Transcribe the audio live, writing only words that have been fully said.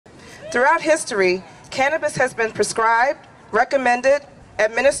Throughout history, cannabis has been prescribed, recommended,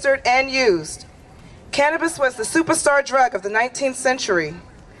 administered, and used. Cannabis was the superstar drug of the 19th century,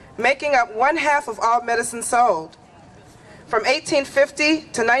 making up 1/2 of all medicine sold. From 1850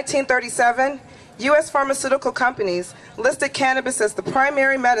 to 1937, U.S. pharmaceutical companies listed cannabis as the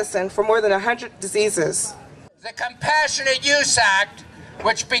primary medicine for more than 100 diseases. The Compassionate Use Act,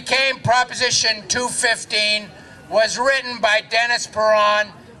 which became Proposition 215, was written by Dennis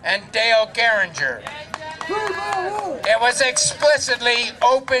Perron and Dale Geringer. It was explicitly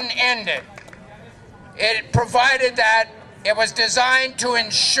open-ended. It provided that it was designed to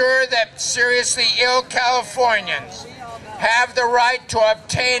ensure that seriously ill Californians have the right to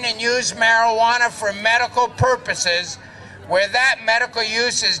obtain and use marijuana for medical purposes where that medical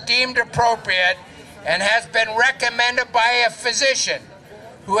use is deemed appropriate and has been recommended by a physician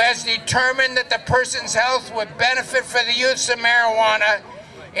who has determined that the person's health would benefit for the use of marijuana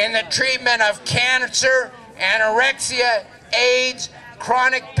in the treatment of cancer, anorexia, AIDS,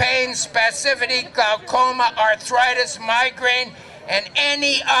 chronic pain, spasticity, glaucoma, arthritis, migraine, and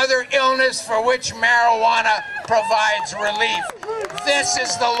any other illness for which marijuana provides relief. This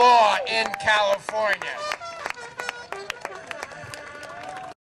is the law in California.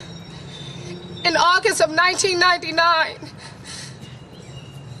 In August of 1999,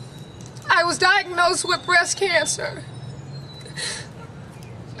 I was diagnosed with breast cancer.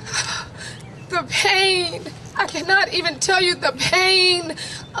 The pain, I cannot even tell you, the pain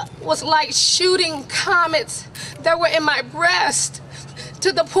was like shooting comets that were in my breast,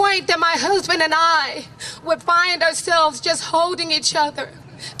 to the point that my husband and I would find ourselves just holding each other,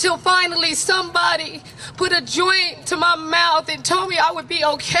 till finally somebody put a joint to my mouth and told me I would be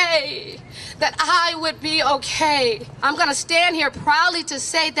okay, that I would be okay. I'm gonna stand here proudly to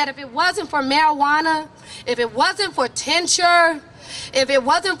say that if it wasn't for marijuana, if it wasn't for tincture, if it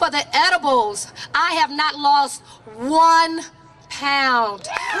wasn't for the edibles, I have not lost 1 pound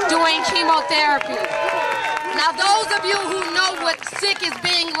doing chemotherapy. Now, those of you who know what sick is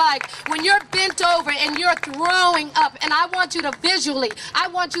being like, when you're bent over and you're throwing up, and I want you to visually, I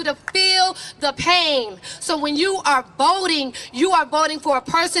want you to feel the pain. So when you are voting for a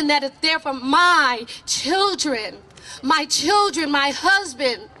person that is there for my children, my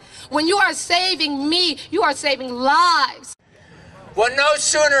husband. When you are saving me, you are saving lives. Well, no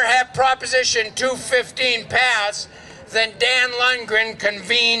sooner had Proposition 215 passed than Dan Lungren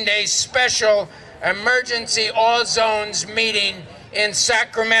convened a special emergency all zones meeting in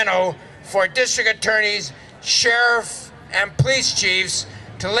Sacramento for district attorneys, sheriff, and police chiefs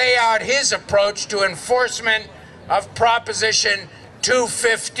to lay out his approach to enforcement of Proposition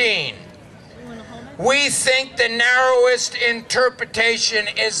 215. We think the narrowest interpretation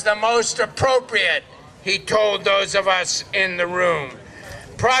is the most appropriate, he told those of us in the room.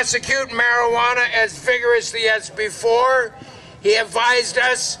 Prosecute marijuana as vigorously as before. He advised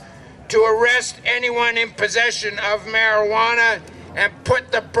us to arrest anyone in possession of marijuana and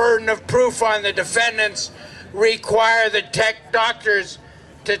put the burden of proof on the defendants, require the tech doctors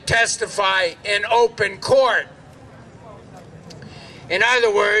to testify in open court. In other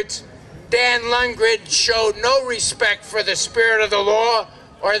words, Dan Lungren showed no respect for the spirit of the law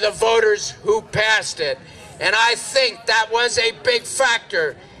or the voters who passed it. And I think that was a big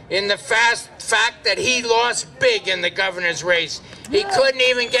factor in the fact that he lost big in the governor's race. He couldn't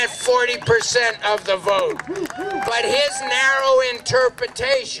even get 40% of the vote. But his narrow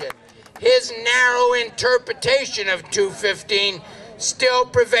interpretation of 215 still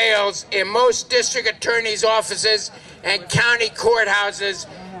prevails in most district attorneys' offices and county courthouses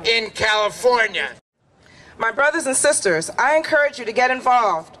in California. My brothers and sisters, I encourage you to get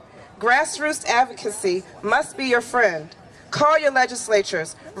involved. Grassroots advocacy must be your friend. Call your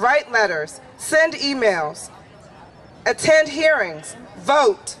legislatures, write letters, send emails, attend hearings,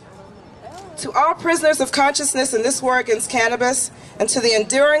 vote. To all prisoners of consciousness in this war against cannabis, and to the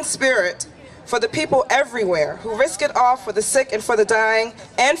enduring spirit for the people everywhere who risk it all for the sick and for the dying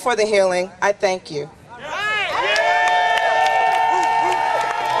and for the healing, I thank you.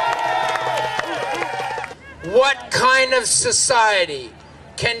 What kind of society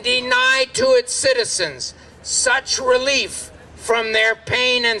can deny to its citizens such relief from their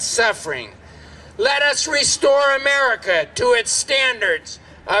pain and suffering? Let us restore America to its standards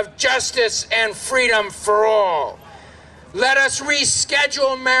of justice and freedom for all. Let us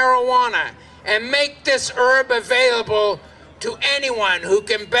reschedule marijuana and make this herb available to anyone who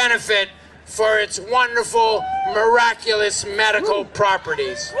can benefit for its wonderful, miraculous medical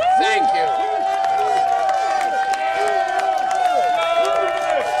properties. Thank you.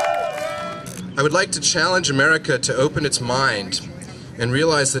 I would like to challenge America to open its mind and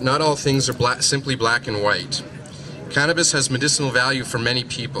realize that not all things are simply black and white. Cannabis has medicinal value for many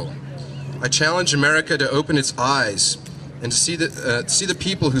people. I challenge America to open its eyes and to see the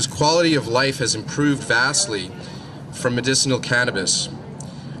people whose quality of life has improved vastly from medicinal cannabis.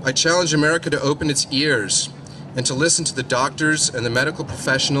 I challenge America to open its ears and to listen to the doctors and the medical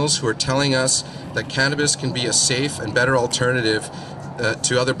professionals who are telling us that cannabis can be a safe and better alternative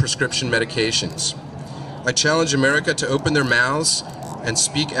to other prescription medications. I challenge America to open their mouths and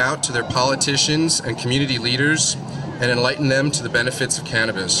speak out to their politicians and community leaders and enlighten them to the benefits of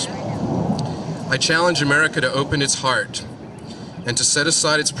cannabis. I challenge America to open its heart and to set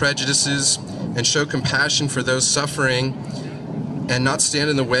aside its prejudices and show compassion for those suffering and not stand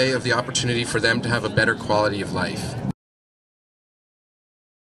in the way of the opportunity for them to have a better quality of life.